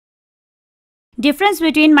Difference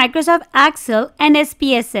between Microsoft Excel and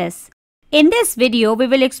SPSS. In this video, we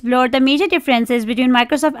will explore the major differences between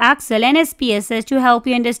Microsoft Excel and SPSS to help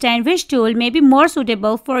you understand which tool may be more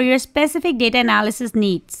suitable for your specific data analysis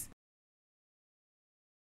needs.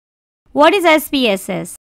 What is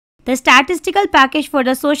SPSS? The Statistical Package for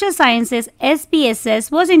the Social Sciences (SPSS)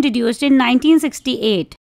 was introduced in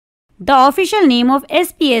 1968. The official name of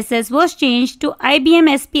SPSS was changed to IBM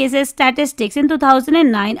SPSS Statistics in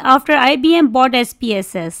 2009 after IBM bought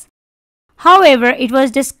SPSS. However, it was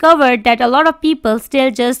discovered that a lot of people still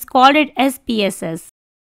just called it SPSS.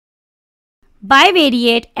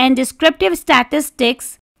 Bivariate and descriptive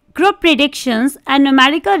statistics, group predictions, and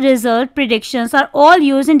numerical result predictions are all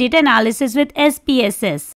used in data analysis with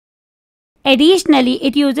SPSS. Additionally,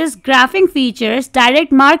 it uses graphing features,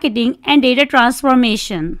 direct marketing, and data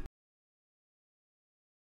transformation.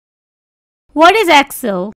 What is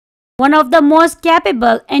Excel? One of the most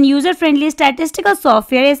capable and user-friendly statistical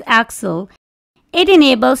software is Excel. It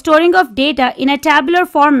enables storing of data in a tabular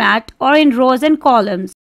format or in rows and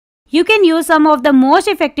columns. You can use some of the most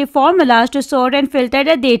effective formulas to sort and filter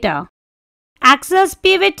the data. Excel's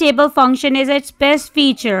pivot table function is its best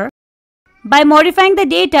feature. By modifying the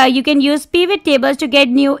data, you can use pivot tables to get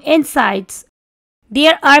new insights.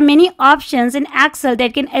 There are many options in Excel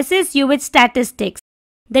that can assist you with statistics.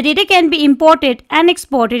 The data can be imported and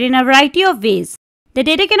exported in a variety of ways. The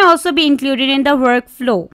data can also be included in the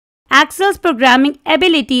workflow. Excel's programming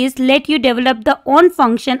abilities let you develop the own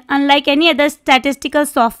function unlike any other statistical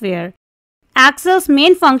software. Excel's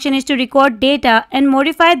main function is to record data and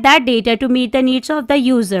modify that data to meet the needs of the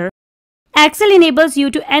user. Excel enables you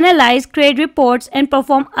to analyze, create reports, and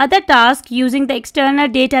perform other tasks using the external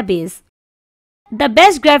database. The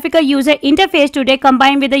best graphical user interface today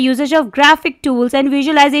combined with the usage of graphic tools and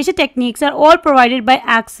visualization techniques are all provided by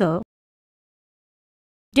Excel.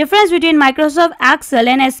 Difference between Microsoft Excel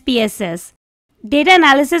and SPSS. Data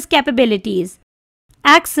analysis capabilities.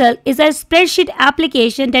 Excel is a spreadsheet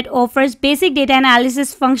application that offers basic data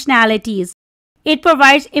analysis functionalities. It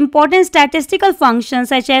provides important statistical functions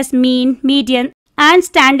such as mean, median, and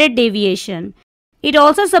standard deviation. It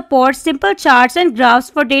also supports simple charts and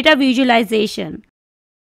graphs for data visualization.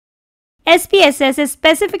 SPSS is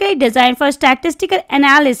specifically designed for statistical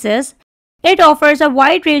analysis. It offers a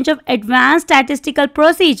wide range of advanced statistical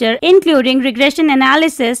procedures including regression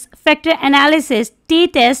analysis, factor analysis,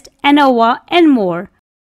 t-test, ANOVA, and more.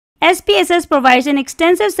 SPSS provides an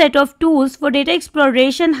extensive set of tools for data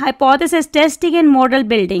exploration, hypothesis testing, and model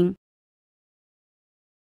building.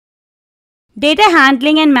 Data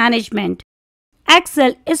handling and management.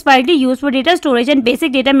 Excel is widely used for data storage and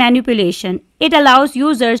basic data manipulation. It allows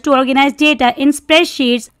users to organize data in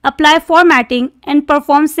spreadsheets, apply formatting, and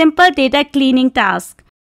perform simple data cleaning tasks.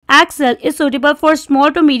 Excel is suitable for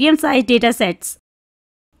small to medium-sized data sets.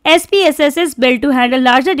 SPSS is built to handle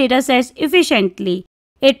larger data sets efficiently.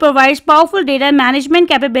 It provides powerful data management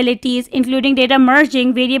capabilities including data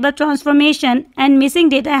merging, variable transformation, and missing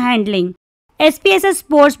data handling. SPSS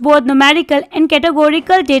supports both numerical and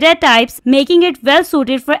categorical data types, making it well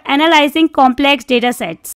suited for analyzing complex data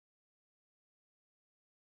sets.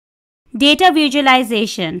 Data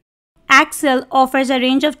visualization. Excel offers a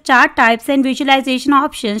range of chart types and visualization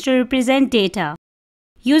options to represent data.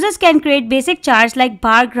 Users can create basic charts like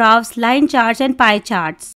bar graphs, line charts, and pie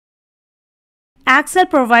charts. Excel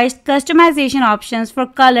provides customization options for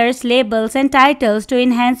colors, labels, and titles to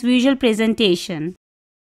enhance visual presentation.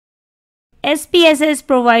 SPSS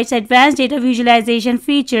provides advanced data visualization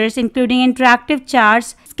features including interactive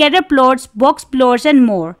charts, scatter plots, box plots, and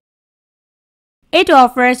more. It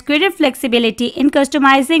offers greater flexibility in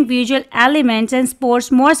customizing visual elements and supports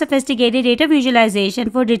more sophisticated data visualization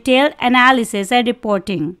for detailed analysis and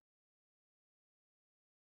reporting.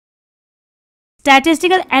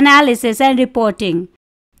 Statistical analysis and reporting.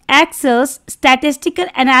 Excel's statistical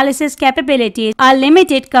analysis capabilities are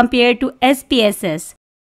limited compared to SPSS.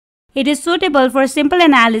 It is suitable for simple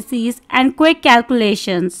analyses and quick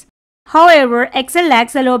calculations. However, Excel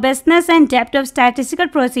lacks the robustness and depth of statistical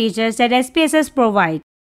procedures that SPSS provides.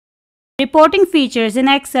 Reporting features in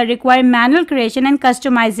Excel require manual creation and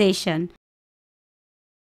customization.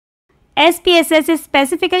 SPSS is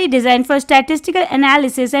specifically designed for statistical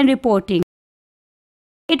analysis and reporting.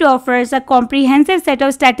 It offers a comprehensive set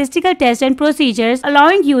of statistical tests and procedures,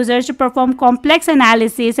 allowing users to perform complex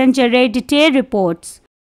analyses and generate detailed reports.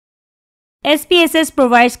 SPSS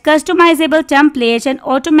provides customizable templates and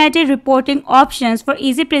automated reporting options for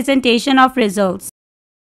easy presentation of results.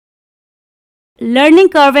 Learning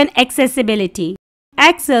curve and accessibility.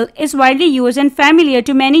 Excel is widely used and familiar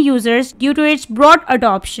to many users due to its broad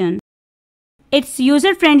adoption. Its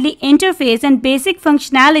user-friendly interface and basic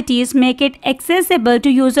functionalities make it accessible to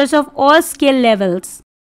users of all skill levels.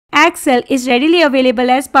 Excel is readily available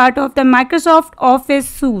as part of the Microsoft Office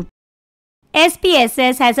suite.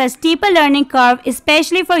 SPSS has a steeper learning curve,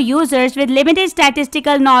 especially for users with limited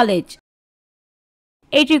statistical knowledge.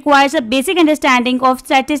 It requires a basic understanding of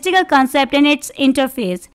statistical concept and its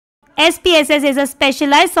interface. SPSS is a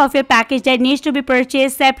specialized software package that needs to be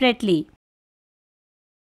purchased separately.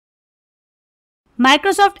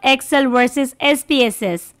 Microsoft Excel versus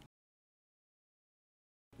SPSS.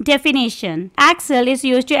 Definition: Excel is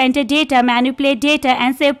used to enter data, manipulate data,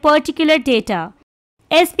 and save particular data.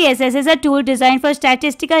 SPSS is a tool designed for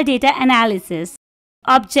statistical data analysis.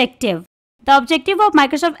 Objective: The objective of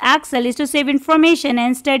Microsoft Excel is to save information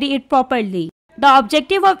and study it properly. The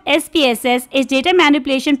objective of SPSS is data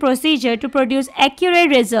manipulation procedure to produce accurate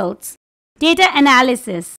results. Data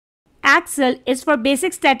analysis: Excel is for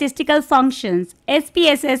basic statistical functions.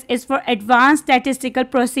 SPSS is for advanced statistical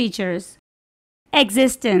procedures.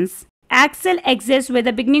 Existence: Excel exists with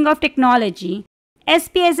the beginning of technology.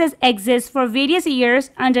 SPSS exists for various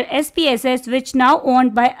years under SPSS, which now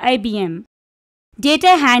owned by IBM.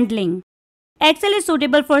 Data handling: Excel is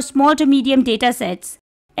suitable for small to medium data sets.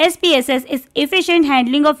 SPSS is efficient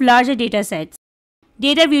handling of larger data sets.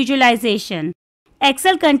 Data visualization: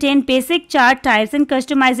 Excel contains basic chart types and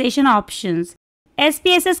customization options.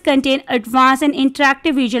 SPSS contains advanced and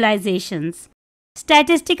interactive visualizations.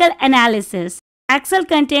 Statistical analysis: Excel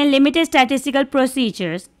contains limited statistical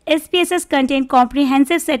procedures. SPSS contains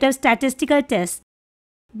comprehensive set of statistical tests.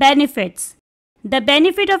 Benefits: The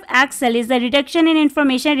benefit of Excel is the reduction in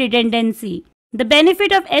information redundancy. The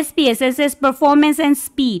benefit of SPSS is performance and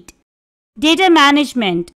speed. Data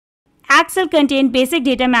management: Excel contains basic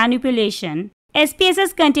data manipulation.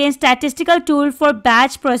 SPSS contains statistical tool for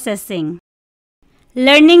batch processing.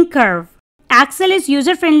 Learning curve: Excel is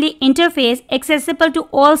user-friendly interface accessible to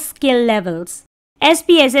all skill levels.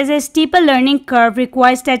 SPSS is steeper learning curve,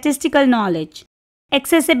 requires statistical knowledge.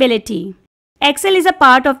 Accessibility: Excel is a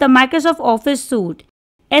part of the Microsoft Office suite.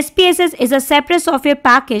 SPSS is a separate software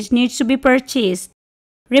package, needs to be purchased.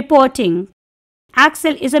 Reporting: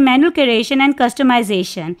 Excel is a manual creation and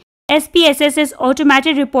customization. SPSS is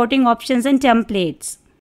automated reporting options and templates.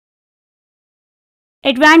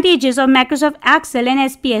 Advantages of Microsoft Excel and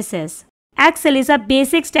SPSS: Excel is a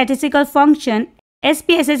basic statistical function.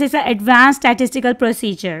 SPSS is an advanced statistical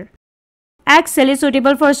procedure. Excel is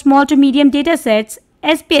suitable for small to medium data sets.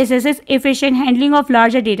 SPSS is efficient handling of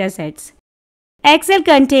larger data sets. Excel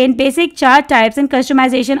contains basic chart types and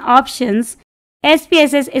customization options.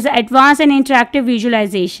 SPSS is an advanced and interactive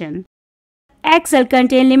visualization. Excel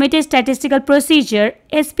contains limited statistical procedure.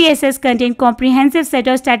 SPSS contains comprehensive set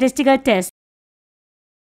of statistical tests.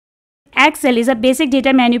 Excel is a basic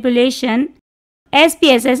data manipulation.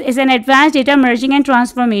 SPSS is an advanced data merging and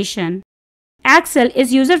transformation. Excel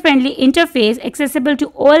is user-friendly interface accessible to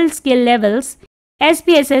all skill levels.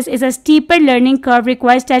 SPSS is a steeper learning curve,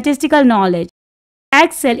 requires statistical knowledge.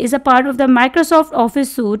 Excel is a part of the Microsoft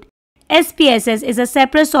Office suite. SPSS is a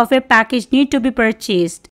separate software package, need to be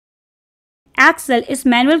purchased. Excel is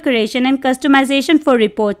manual creation and customization for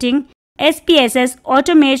reporting. SPSS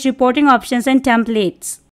automates reporting options and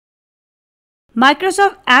templates.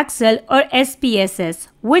 Microsoft Excel or SPSS,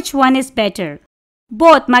 which one is better?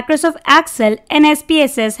 Both Microsoft Excel and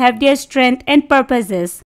SPSS have their strengths and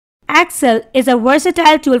purposes. Excel is a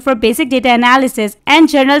versatile tool for basic data analysis and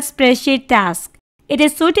general spreadsheet tasks. It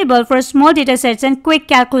is suitable for small datasets and quick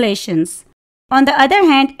calculations. On the other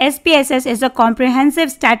hand, SPSS is a comprehensive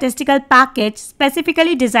statistical package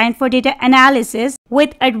specifically designed for data analysis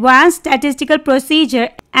with advanced statistical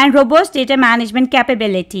procedure and robust data management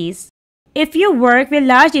capabilities. If you work with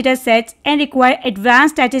large data sets and require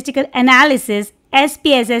advanced statistical analysis,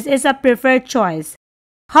 SPSS is a preferred choice.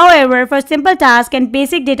 However, for simple tasks and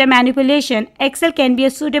basic data manipulation, Excel can be a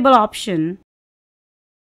suitable option.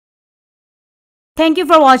 Thank you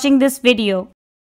for watching this video.